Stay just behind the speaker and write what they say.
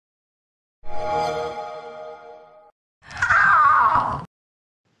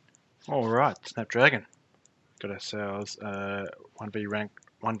Alright, Snapdragon. Got ourselves a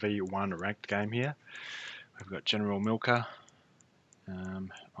 1v1 ranked game here. We've got General Milka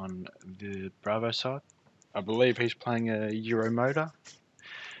on the Bravo side. I believe he's playing a Euro Motor.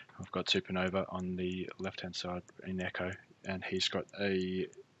 I've got Supernova on the left hand side in Echo, and he's got a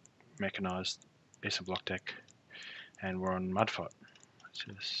mechanised ESA block deck, and we're on Mudfight. Let's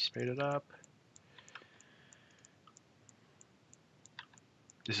just speed it up.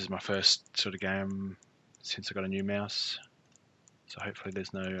 This is my first sort of game since I got a new mouse, so hopefully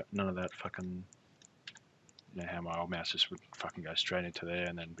there's none of that fucking, you know how my old mouse just would fucking go straight into there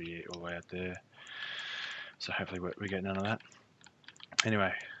and then be all the way out there. So hopefully we get none of that.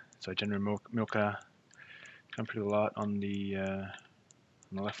 Anyway, so General Milka come pretty light on the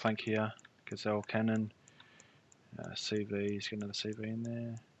left flank here. Gazelle cannon, CV. He's got another CV in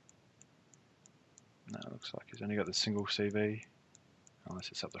there. No, it looks like he's only got the single CV, unless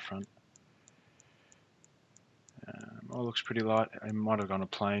it's up the front. All looks pretty light. He might have gone a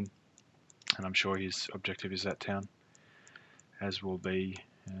plane, and I'm sure his objective is that town, as will be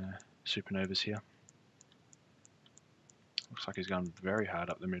Supernova's here. Looks like he's going very hard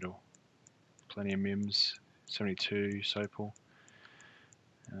up the middle. Plenty of mims, 72 Sopal.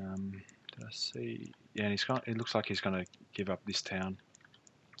 Did I see? Yeah, and it looks like he's going to give up this town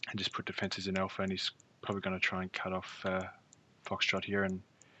and just put defences in Alpha, and he's probably going to try and cut off Foxtrot here and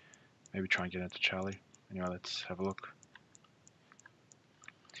maybe try and get into Charlie. Anyway, let's have a look.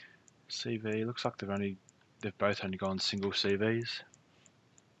 CV, looks like they've both only gone single CVs.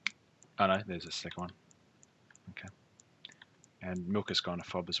 Oh no, there's a second one. Okay. And Milka's gone a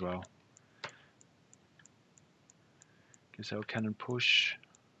fob as well. Gazelle cannon push.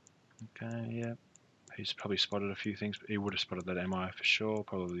 Okay, yeah. He's probably spotted a few things, but he would have spotted that MI for sure.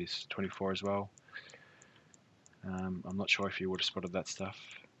 Probably this 24 as well. I'm not sure if he would have spotted that stuff.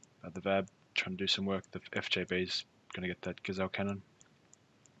 The VAB trying to do some work. The FJB's going to get that Gazelle cannon.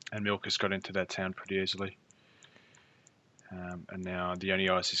 And Milka's got into that town pretty easily. And now the only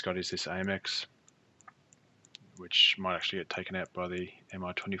eyes he's got is this AMX, which might actually get taken out by the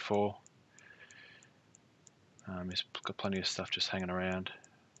MI24. He's got plenty of stuff just hanging around.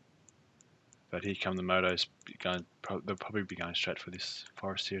 But here come the Motos. They'll probably be going straight for this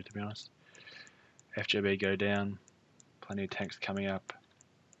forest here, to be honest. FJB go down. Plenty of tanks coming up.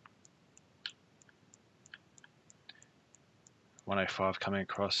 105 coming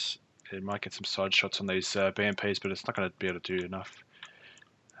across. It might get some side shots on these BMPs, but it's not going to be able to do enough.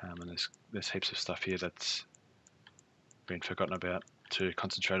 And there's heaps of stuff here that's been forgotten about to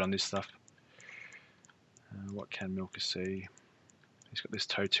concentrate on this stuff. What can Milka see? He's got this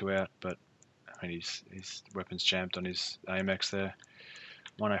tow 2 out, but I mean his weapon's jammed on his AMX there.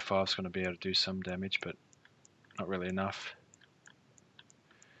 105 is going to be able to do some damage, but not really enough.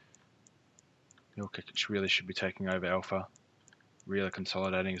 Milka really should be taking over Alpha, really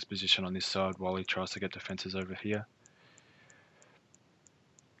consolidating his position on this side while he tries to get defences over here.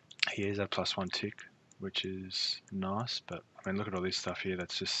 He is at +1 tick, which is nice, but I mean look at all this stuff here.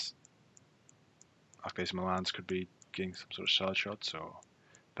 That's just like these Milans could be getting some sort of side shots, or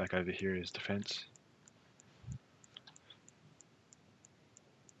back over here is defense.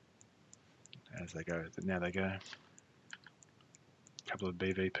 As they go, now they go. A couple of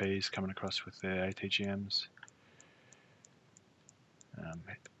BVPs coming across with their ATGMs.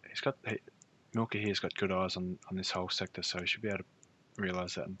 Milka here's got good eyes on this whole sector, so he should be able to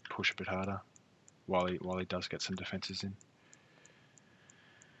realise that and push a bit harder while he does get some defences in.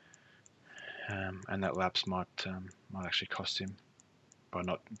 And that lapse might actually cost him by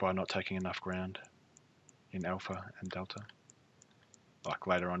not taking enough ground in Alpha and Delta, like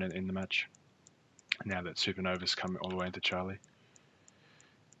later on in the match. Now that Supernova's come all the way into Charlie.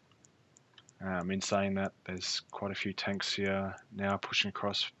 In saying that, there's quite a few tanks here now pushing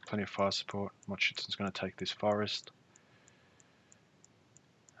across, plenty of fire support. Motschützen's going to take this forest.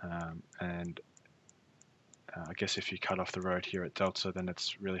 I guess if you cut off the road here at Delta, then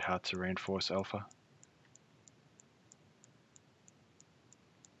it's really hard to reinforce Alpha.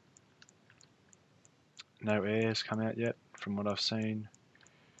 No airs come out yet, from what I've seen.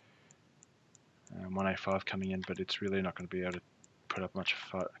 185 coming in, but it's really not going to be able to put up much of a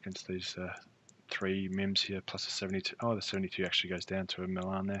fight against these 3 MIMs here, plus a 72. Oh, the 72 actually goes down to a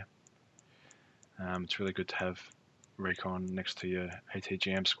Milan there. It's really good to have recon next to your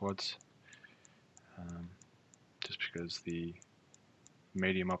ATGM squads, just because the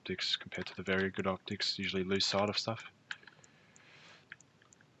medium optics compared to the very good optics usually lose sight of stuff.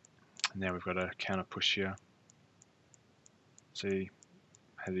 And now we've got a counter push here. See,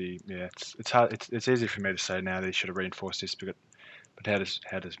 yeah, it's hard. It's easy for me to say now that he should have reinforced this, but But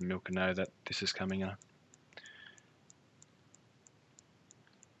how does Milka know that this is coming up?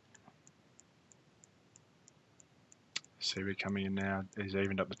 See, we're coming in now. He's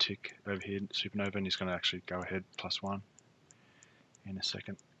evened up the tick over here, Supernova, and he's going to actually go ahead +1 in a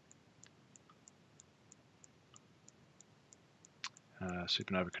second.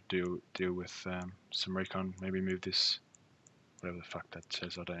 Supernova could deal with some recon, maybe move this, whatever the fuck that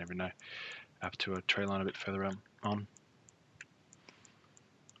says, I don't even know, up to a tree line a bit further on.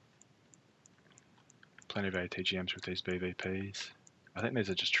 Plenty of ATGMs with these BVPs. I think these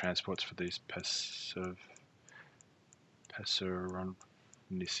are just transports for these Passeronisi.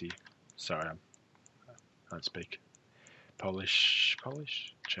 Sorry, I don't speak Polish.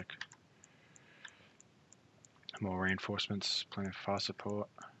 Check. More reinforcements, plenty of fire support.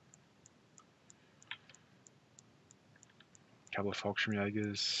 Couple of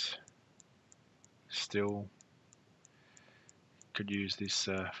Fallschirmjägers. Still could use this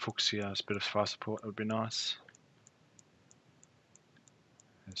Fuchsia as a bit of fire support, it would be nice.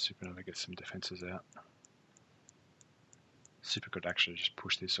 And Supernova gets some defences out. Super could actually just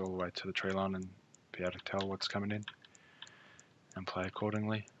push this all the way to the tree line and be able to tell what's coming in and play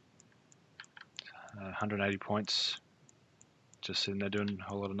accordingly. 180 points, just sitting there doing a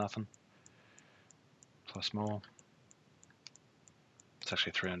whole lot of nothing, plus more. It's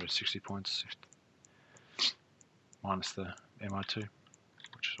actually 360 points, minus the MI2,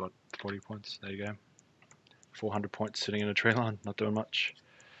 which is what, 40 points, there you go. 400 points sitting in a tree line, not doing much.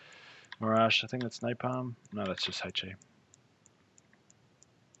 Mirage, I think that's Napalm, no, that's just HE.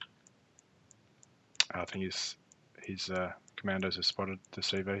 I think his commandos have spotted the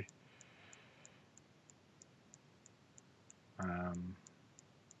CV.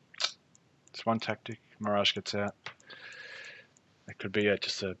 It's one tactic, Mirage gets out. It could be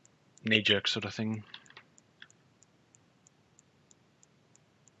just a knee-jerk sort of thing.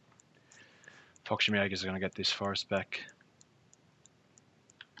 Fallschirmjägers are going to get this forest back.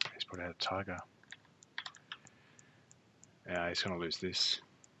 He's put out a tiger. Yeah, he's going to lose this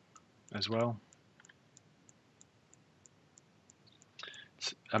as well.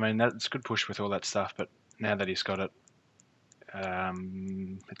 I mean, that's a good push with all that stuff, but now that he's got it,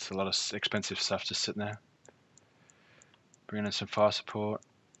 it's a lot of expensive stuff just sitting there. Bringing in some fire support,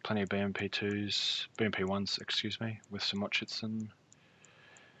 plenty of BMP1s, excuse me, with some watchets and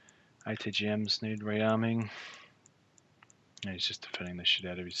ATGMs need rearming. Yeah, he's just defending the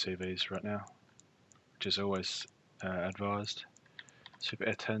shit out of his CVs right now, which is always advised. Super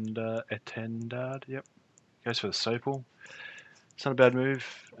Etendard, yep. Goes for the Sopal. It's not a bad move.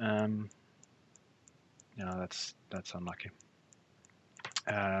 You know, that's unlucky.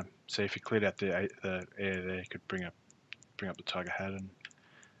 So if he cleared out the air there, he could bring up the Tiger Hat and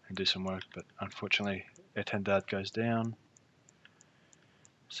do some work, but unfortunately Etendard goes down.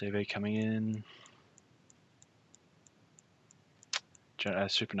 CV coming in.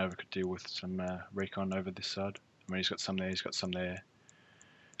 Supernova could deal with some recon over this side. I mean, he's got some there,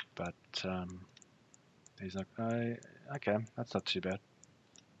 but he's not. Okay, that's not too bad.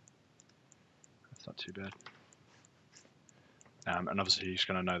 That's not too bad. And obviously he's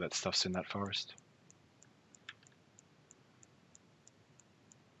going to know that stuff's in that forest.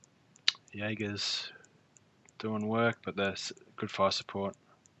 Jaegers doing work, but there's good fire support.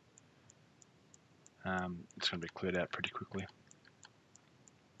 It's going to be cleared out pretty quickly.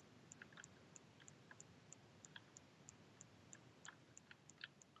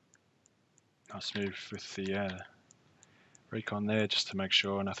 Nice move with the recon there, just to make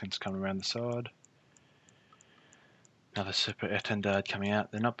sure nothing's coming around the side. Another Super Etendard coming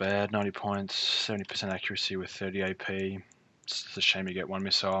out. They're not bad, 90 points, 70% accuracy with 30 AP. It's just a shame you get one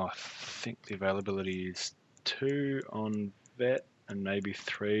missile. I think the availability is 2 on Vet and maybe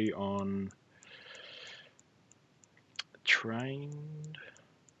 3 on Trained.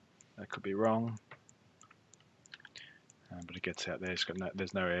 That could be wrong. But it gets out there. It's got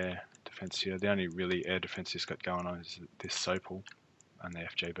there's no air defense here. The only really air defense it's got going on is this Sopal and the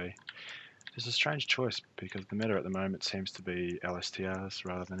FJB. It's a strange choice because the meta at the moment seems to be LSTRs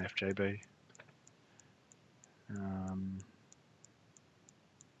rather than FJB. I'm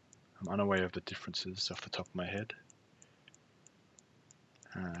unaware of the differences off the top of my head.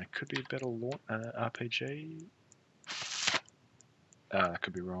 It could be a better RPG. I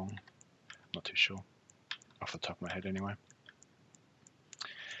could be wrong. Not too sure. Off the top of my head anyway.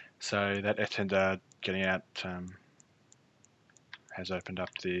 So that Etendard getting out has opened up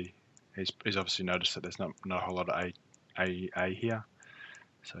the... He's obviously noticed that there's not a whole lot of A here.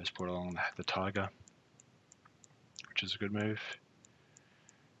 So he's brought along the Tiger, which is a good move.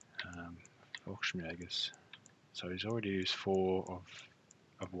 Fallschirmjägers. So he's already used 4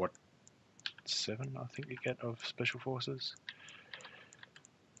 of what, 7 I think you get of special forces.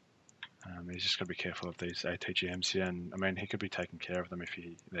 He's just got to be careful of these ATGMs here, and I mean he could be taking care of them if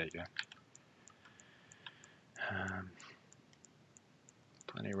he. There you go.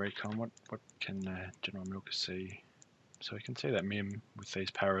 Plenty of recon. What can General Milka see? So he can see that Mim with these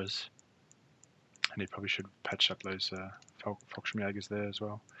paras, and he probably should patch up those Volksjägers there as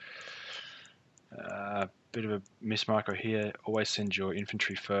well. Bit of a mismarker here. Always send your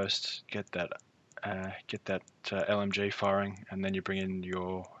infantry first. Get that LMG firing, and then you bring in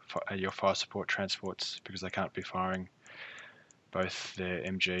your fire support transports, because they can't be firing both their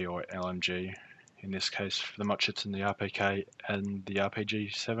MG or LMG. In this case, for the Motchits and the RPK and the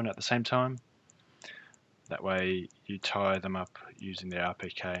RPG-7 at the same time. That way, you tie them up using the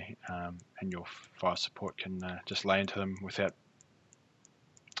RPK, and your fire support can just lay into them without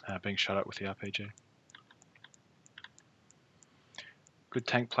being shut up with the RPG. Good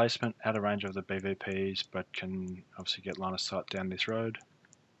tank placement, out of range of the BVPs, but can obviously get line of sight down this road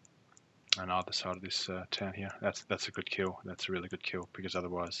on either side of this town here. That's a good kill. That's a really good kill, because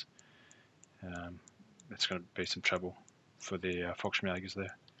otherwise it's going to be some trouble for the Volksjägers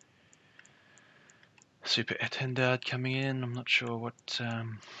there. Super Etendard coming in. I'm not sure what the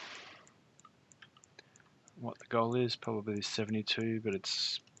goal is. Probably 72, but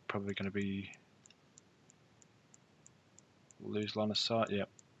it's probably going to be lose line of sight. Yep.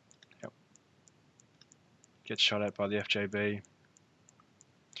 Gets shot at by the FJB.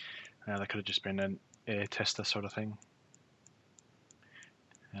 That could have just been an air tester sort of thing.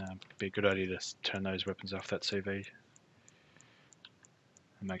 Be a good idea to turn those weapons off that CV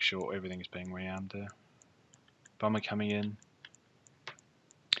and make sure everything is being rearmed there. Bomber coming in.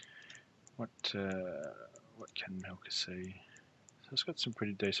 What can Milka see? So it's got some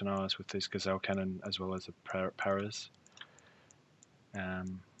pretty decent eyes with this Gazelle cannon as well as the paras.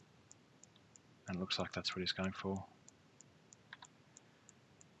 And it looks like that's what he's going for.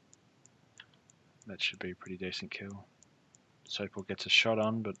 That should be a pretty decent kill. Sopel gets a shot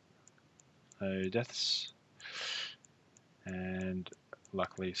on, but no deaths. And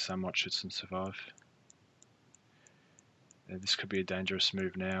luckily some Motchits survive. This could be a dangerous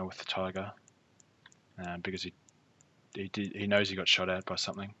move now with the Tiger, because he knows he got shot at by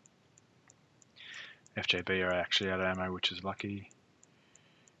something. FJB are actually out of ammo, which is lucky.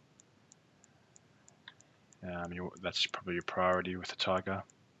 That's probably your priority with the Tiger.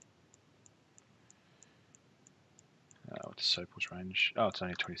 What's Sopel's range? Oh, it's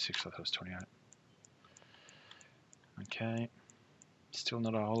only 26, I thought it was 28. Okay. Still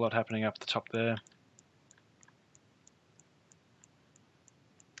not a whole lot happening up the top there.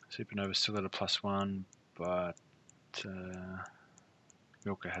 Supernova still at a +1, but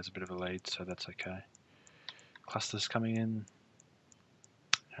Milka has a bit of a lead, so that's okay. Clusters coming in.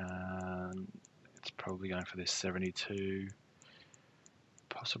 It's probably going for this 72.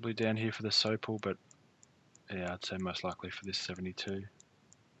 Possibly down here for the Sopel, but yeah, I'd say most likely for this 72.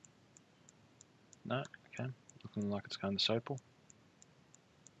 No, okay. Looking like it's going to Sopel.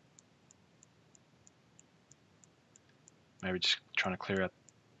 Maybe just trying to clear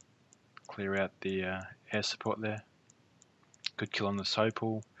out the air support there. Good kill on the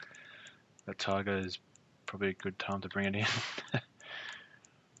Sopel. That Tiger is probably a good time to bring it in.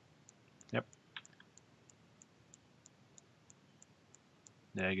 Yep.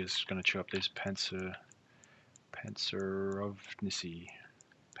 Jaeger's going to chew up these Panzerovnisi.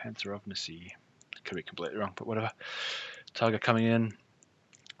 Could be completely wrong, but whatever. Tiger coming in.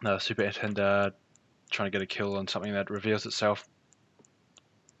 Another Super Etendard trying to get a kill on something that reveals itself.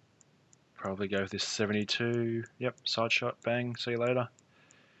 Probably go with this 72. Yep, side shot, bang, see you later.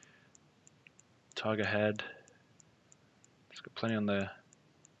 Tiger head. It's got plenty on there.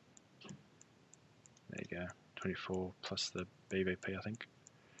 There you go, 24 plus the BVP, I think.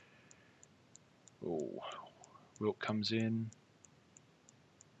 Oh, Wilk comes in.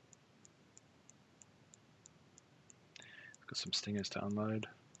 Got some stingers to unload.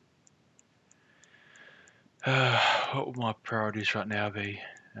 What would my priorities right now be?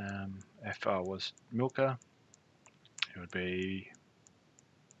 If I was Milka, it would be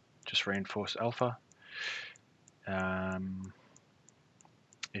just reinforce Alpha.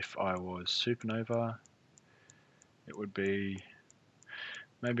 If I was Supernova, it would be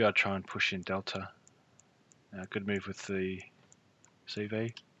maybe I'd try and push in Delta. Good move with the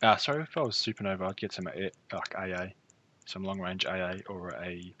CV. Sorry, if I was Supernova, I'd get some like AA, some long range AA or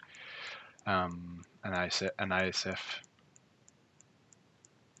an ASF.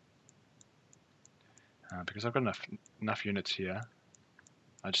 Because I've got enough units here,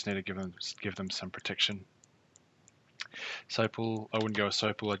 I just need to give them some protection Sopal, I wouldn't go with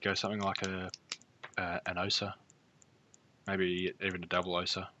Sopal, I'd go something like an Osa. Maybe even a double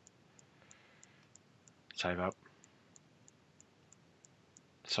Osa. Save up.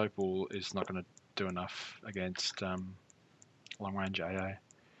 Sopal is not going to do enough against long-range AA.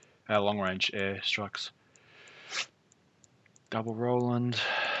 Long-range air strikes. Double Roland.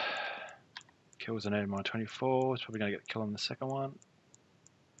 Kills an air 24. It's probably going to get the kill on the second one.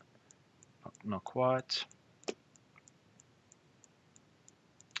 Not quite.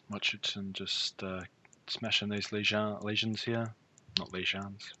 Mutchison just smashing these lesions here. Not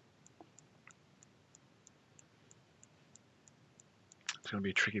lesions. It's going to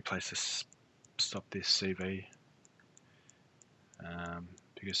be a tricky place to stop this CV.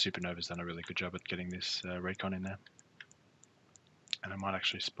 Because Supernova's done a really good job at getting this recon in there. And I might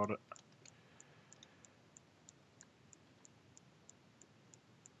actually spot it.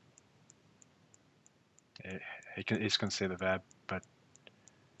 Yeah, he's going to see the VAB, but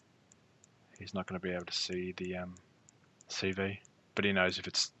he's not going to be able to see the CV. But he knows if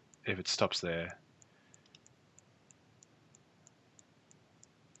it stops there.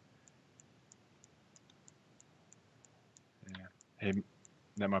 Yeah,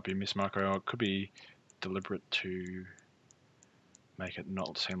 that might be miss micro, or it could be deliberate to make it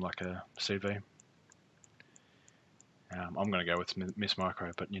not seem like a CV. I'm going to go with miss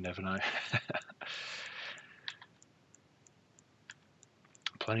micro, but you never know.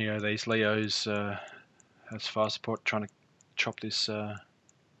 Plenty of these Leos has fire support trying to chop this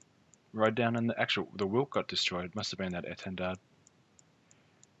road down, and the wheel got destroyed. Must have been that Etendard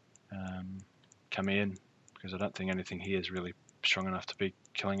coming in, because I don't think anything here is really strong enough to be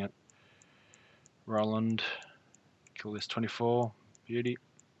killing it. Roland, kill this 24, beauty.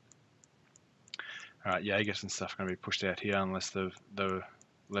 Alright, Jaegers and stuff are going to be pushed out here unless the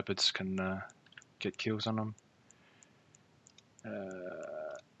leopards can get kills on them.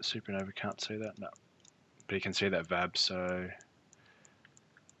 Supernova can't see that, no. But he can see that VAB, so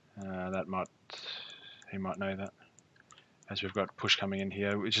he might know that. As we've got push coming in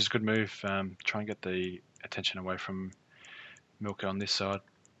here, which is a good move. Try and get the attention away from Milka on this side,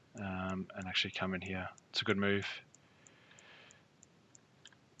 and actually come in here. It's a good move.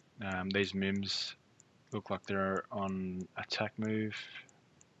 These Mims look like they're on attack move.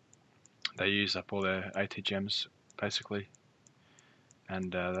 They use up all their AT gems basically,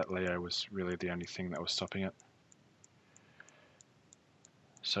 and that Leo was really the only thing that was stopping it.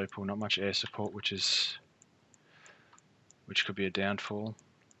 Sopal, not much air support, which could be a downfall.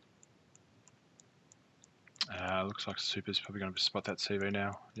 Looks like Super's probably going to spot that CV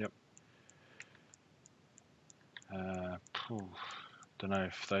now. Yep. Don't know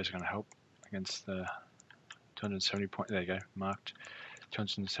if those are going to help against the 270 point. There you go, marked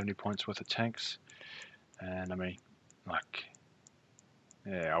 270 points worth of tanks. And I mean, like,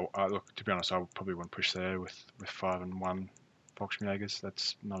 yeah. I look, to be honest, I probably wouldn't push there with 5 and 1 Volkswagens.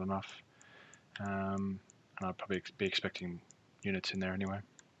 That's not enough. And I'd probably be expecting units in there anyway.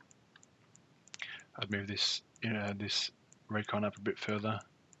 I'd move this, this recon up a bit further.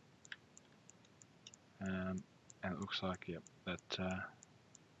 And it looks like, yep, that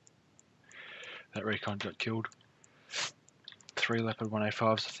recon got killed. 3 Leopard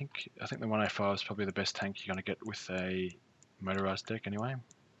 1A5s. I think the 1A5 is probably the best tank you're going to get with a motorized deck anyway.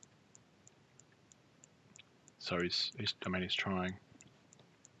 So he's trying.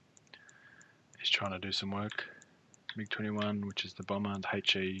 He's trying to do some work. MiG-21, which is the bomber, the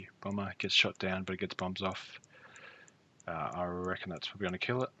HE bomber, gets shot down, but it gets bombs off. I reckon that's probably going to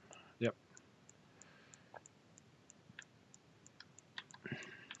kill it. Yep.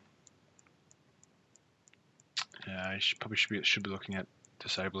 Probably should be looking at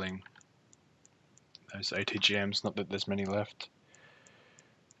disabling those ATGMs. Not that there's many left.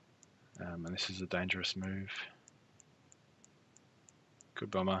 And this is a dangerous move.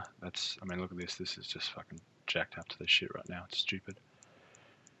 Good bomber. I mean, look at this. This is just fucking jacked up to the shit right now. It's stupid.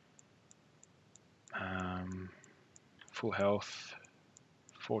 Full health.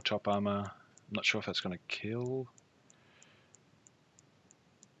 4 top armor. I'm not sure if that's going to kill.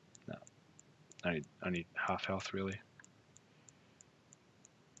 No. Only half health, really.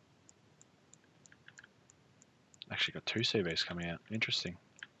 Actually got 2 CVs coming out. Interesting.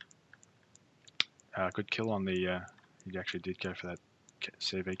 Good kill on the... he actually did go for that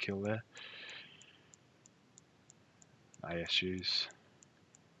CV kill there. ASUs.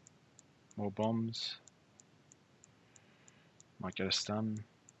 More bombs. Might get a stun.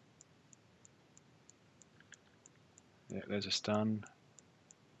 Yeah, there's a stun.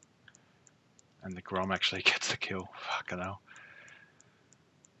 And the Grom actually gets the kill. Fucking hell.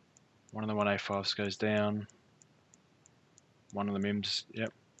 One of the 1A5s goes down. One of the MIMs,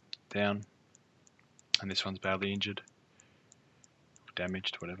 yep, down. And this one's badly injured.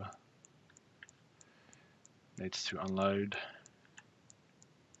 Damaged, whatever. Needs to unload.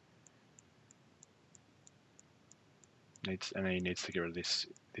 And he needs to get rid of this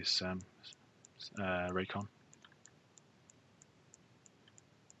recon.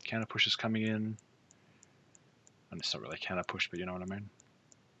 Counter push is coming in. And it's not really counter push, but you know what I mean.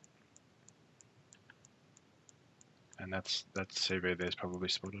 And that CV there's probably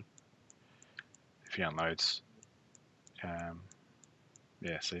spotted. If he unloads,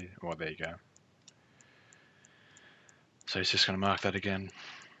 yeah, see, well there you go. So he's just going to mark that again.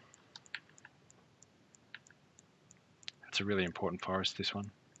 It's a really important forest, this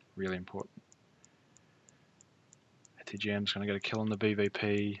one. Really important. TGM's going to get a kill on the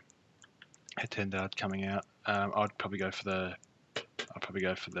BVP. Attendard coming out. I'd probably go for the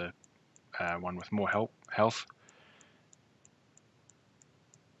one with more health,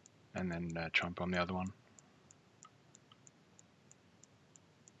 and then try and bomb the other one.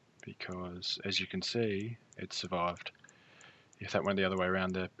 Because as you can see, it survived. If that went the other way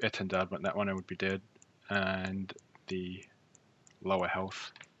around, the Attendard went that one, it would be dead, and the lower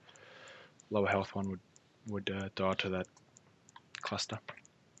health one would die to that cluster.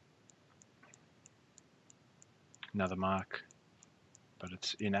 Another mark, but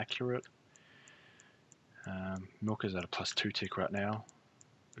it's inaccurate. Milka's at a +2 tick right now,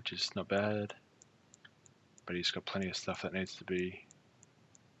 which is not bad, but he's got plenty of stuff that needs to be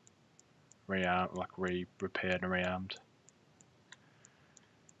repaired and rearmed.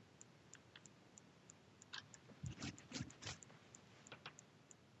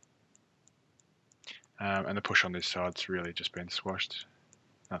 And the push on this side's really just been squashed.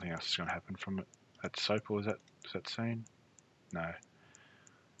 Nothing else is going to happen from it. That's Sopal, is that seen? No.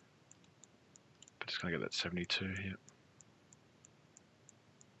 But it's going to get that 72 here.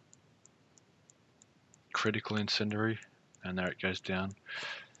 Critical incendiary, and there it goes down.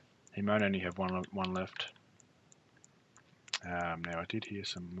 He might only have one left. Now I did hear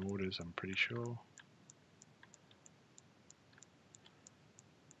some mortars, I'm pretty sure.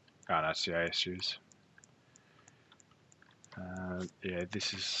 Oh no, it's the ASUs. Yeah,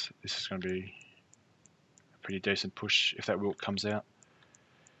 this is going to be a pretty decent push if that Wilk comes out.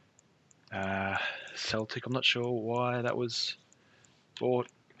 Celtic, I'm not sure why that was bought.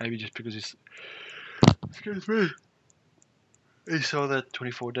 Maybe just because he's, excuse me, he saw that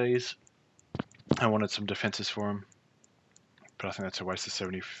 24 days. I wanted some defenses for him, but I think that's a waste of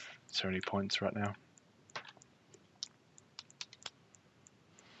 70 points right now.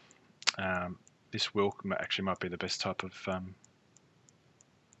 This Wilk actually might be the best type of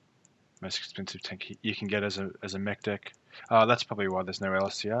most expensive tank you can get as a mech deck. That's probably why there's no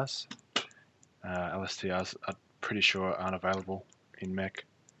LSTRs. LSTRs, I'm pretty sure, aren't available in mech.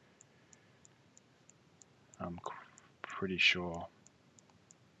 I'm pretty sure.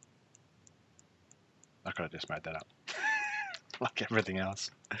 I could have just made that up, like everything else.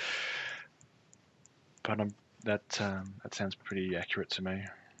 But that sounds pretty accurate to me.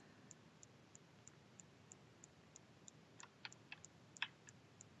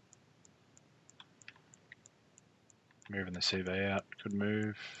 Moving the CV out, could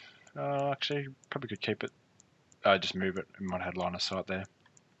move. Actually, probably could keep it. Just move it. It might have line of sight there.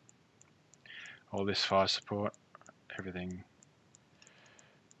 All this fire support, everything.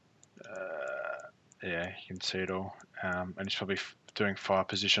 Yeah, you can see it all. And it's probably doing fire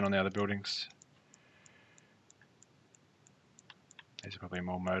position on the other buildings. These are probably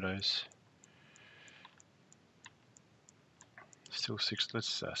more motos. Still 6.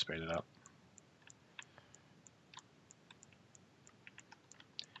 Let's speed it up.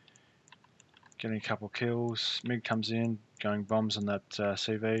 Getting a couple kills. Mig comes in, going bombs on that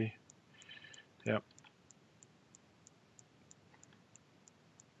CV. Yep.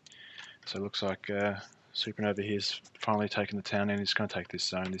 So it looks like Supernova here's finally taken the town in. He's going to take this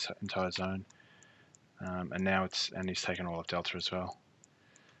zone, this entire zone, and now he's taken all of Delta as well.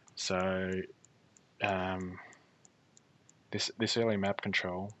 So this early map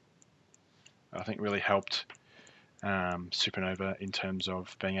control, I think, really helped Supernova in terms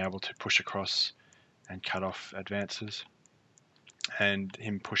of being able to push across and cut off advances. And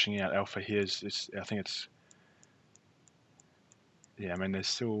him pushing out Alpha here I think it's, yeah, I mean, there's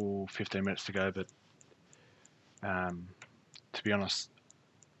still 15 minutes to go, but to be honest,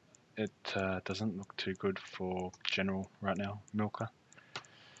 it doesn't look too good for General right now, Milka.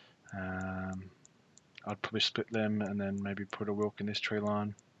 I'd probably split them and then maybe put a Wilk in this tree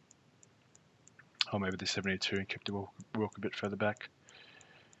line. Or maybe the 72 and keep the Wilk a bit further back.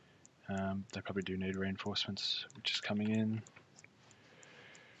 They probably do need reinforcements, which is coming in.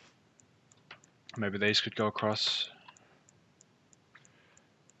 Maybe these could go across.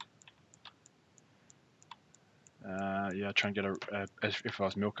 Yeah, try and get if I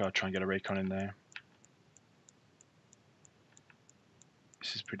was Milka, I'd try and get a recon in there.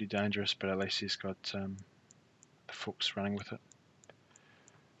 This is pretty dangerous, but at least he's got the Fuchs running with it.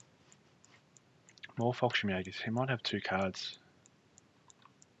 More Volkswagen. He might have 2 cards.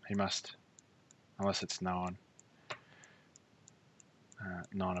 He must, unless it's 9.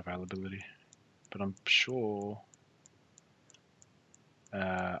 9 availability, but I'm sure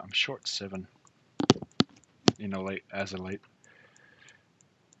it's 7 in elite as elite.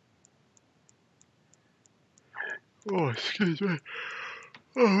 Oh, excuse me.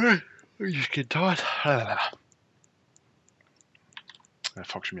 Oh, wait. You just get tired.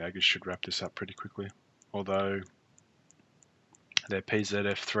 Volkswagen should wrap this up pretty quickly. Although their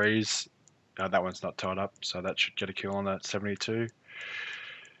PZF3s, that one's not tied up, so that should get a kill on that 72.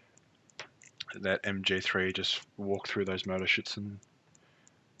 That MG3 just walked through those Moto shits and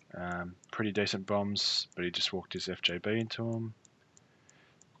pretty decent bombs, but he just walked his FJB into them.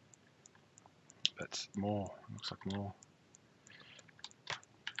 That's more. Looks like more.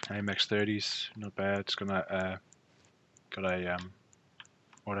 AMX 30s, not bad. It's got a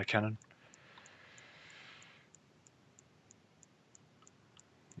auto cannon.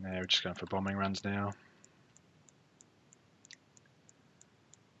 Yeah, we're just going for bombing runs now.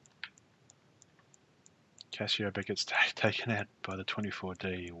 Cassiopeia gets taken out by the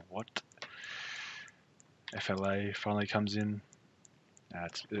 24D. What? FLA finally comes in.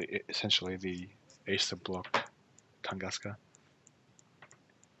 It's essentially the Easter Bloc Tunguska.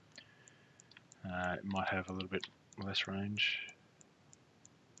 It might have a little bit less range.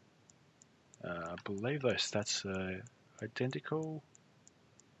 I believe those stats are identical.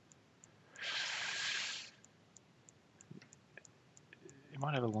 It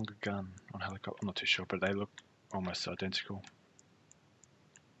might have a longer gun on helicopter. I'm not too sure, but they look almost identical.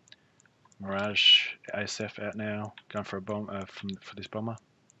 Mirage ASF out now, going for a bomb for this bomber.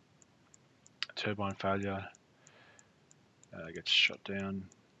 Turbine failure. Gets shot down.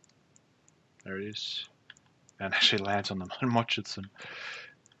 There it is, and actually lands on the Mochitson,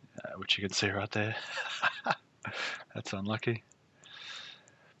 which you can see right there. That's unlucky.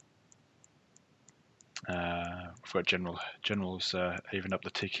 We've got generals even up the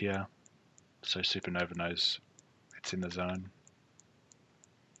tick here, so Supernova knows it's in the zone.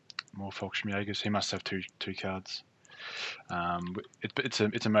 More Volkswagens. He must have two cards.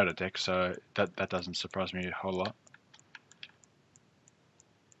 It's a Moto deck, so that doesn't surprise me a whole lot.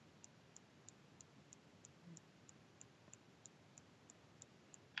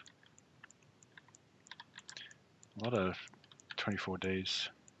 A lot of 24Ds.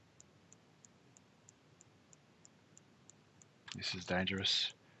 This is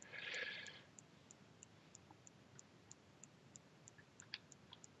dangerous.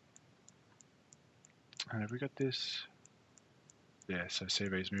 And have we got this? Yeah, so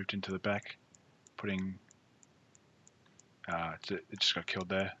CV's moved into the back, putting... it just got killed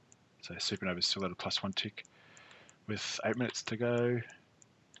there. So Supernova's still at a +1 tick. With 8 minutes to go.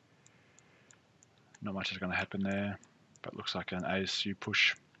 Not much is going to happen there, but looks like an ASU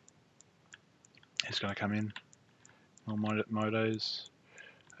push is going to come in. More Motos,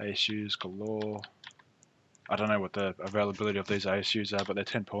 ASUs galore. I don't know what the availability of these ASUs are, but they're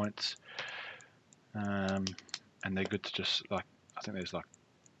 10 points. And they're good to just, like, I think there's like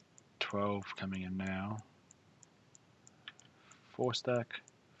 12 coming in now. 4 stack,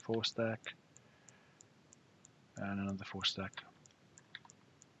 and another 4 stack.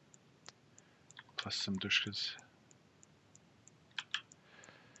 Plus some Dushkas.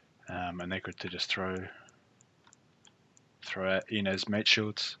 And they're good to just throw out Inez mate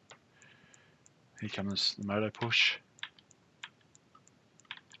shields. Here comes the Moto push.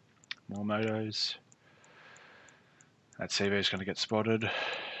 More Motos. That CV is going to get spotted.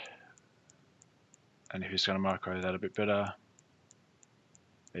 And if he's going to micro that a bit better,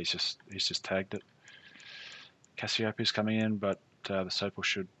 he's just tagged it. Cassiopeia's coming in, but the Sopal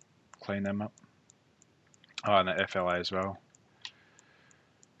should clean them up. Oh, and the FLA as well.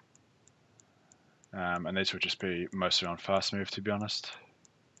 And these would just be mostly on fast move, to be honest.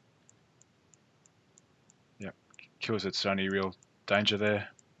 Yep, kills its only real danger there.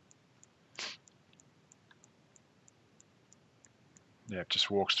 Yeah,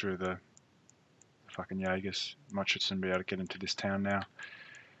 just walks through the fucking Jaegers. Mochitson be able to get into this town now.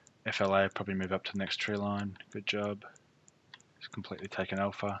 FLA probably move up to the next tree line. Good job. It's completely taken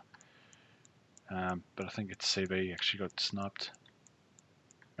Alpha. But I think its CV actually got sniped.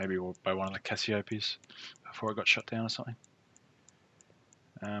 Maybe by one of the Cassiopeias before it got shot down or something.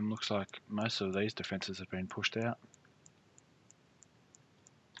 Looks like most of these defences have been pushed out.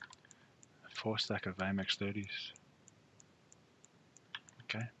 4 stack of AMX 30s.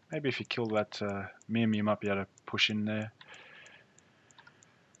 Okay, maybe if you kill that Mim, you might be able to push in there.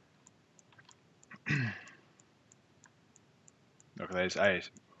 Look, there's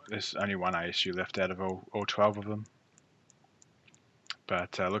only one ASU left out of all 12 of them.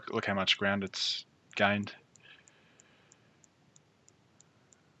 But look how much ground it's gained.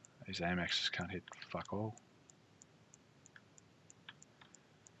 These AMXs can't hit fuck all.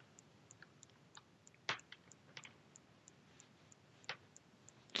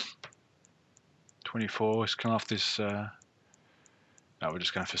 .24 is coming off this. No, we're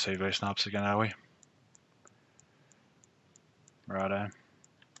just going for CV snipes again, are we? Righto.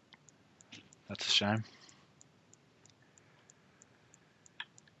 That's a shame.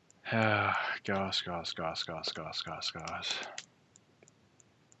 Guys.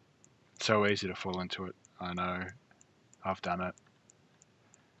 So easy to fall into it. I know. I've done it.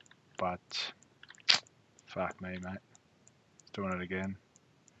 But fuck me, mate. Doing it again.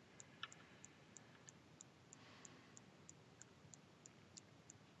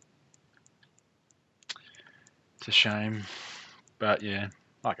 It's a shame. But yeah,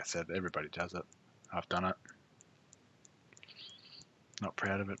 like I said, everybody does it. I've done it. Not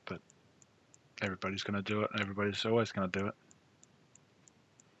proud of it, but everybody's going to do it. Everybody's always going to do it.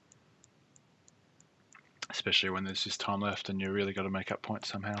 Especially when there's this time left and you really got to make up points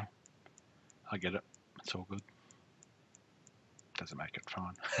somehow. I get it. It's all good. Doesn't make it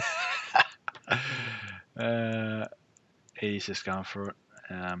fine. He's just going for it.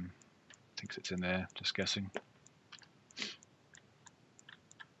 Thinks it's in there. Just guessing.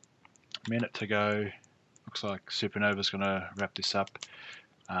 Minute to go. Looks like Supernova's going to wrap this up.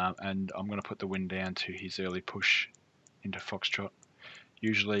 And I'm going to put the win down to his early push into Foxtrot.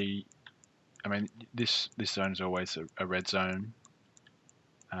 Usually, I mean, this zone is always a red zone.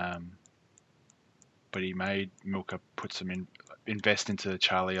 But he made Milka put some invest into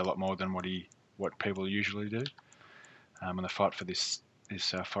Charlie a lot more than what people usually do. And the fight for this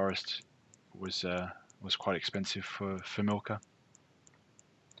forest was quite expensive for Milka.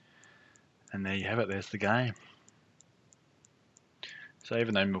 And there you have it. There's the game. So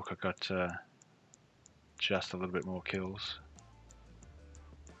even though Milka got just a little bit more kills,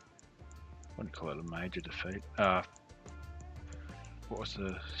 I wouldn't call it a major defeat. What was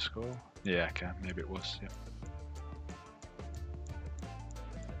the score? Yeah, okay, maybe it was. Yeah.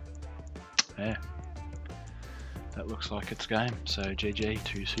 Yeah. That looks like it's game. So GG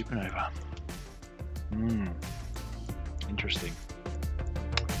to Supernova. Interesting.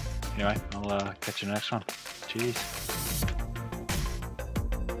 Anyway, I'll catch you in the next one. Cheers.